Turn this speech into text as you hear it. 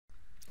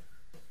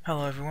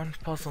Hello everyone,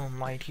 Puzzle and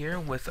Light here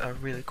with a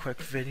really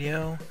quick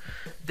video.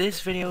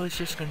 This video is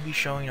just going to be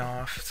showing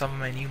off some of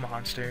my new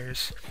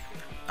monsters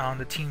on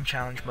the Team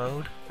Challenge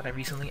mode that I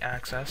recently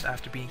accessed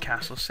after beating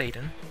Castle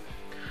Satan.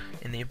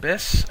 In the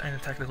Abyss and the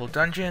Technical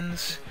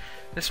Dungeons,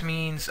 this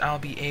means I'll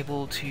be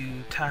able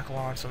to tackle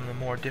on some of the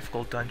more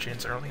difficult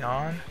dungeons early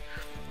on,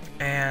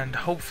 and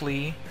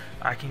hopefully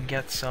I can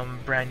get some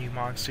brand new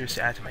monsters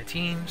to add to my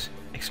teams,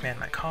 expand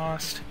my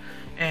cost,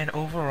 and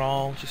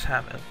overall just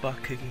have a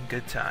butt-kicking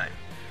good time.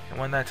 And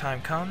when that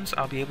time comes,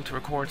 I'll be able to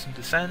record some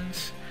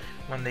descents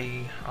when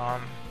they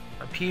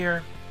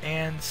appear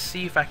and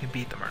see if I can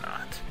beat them or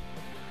not.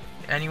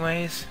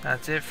 Anyways,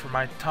 that's it for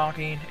my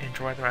talking.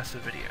 Enjoy the rest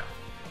of the video.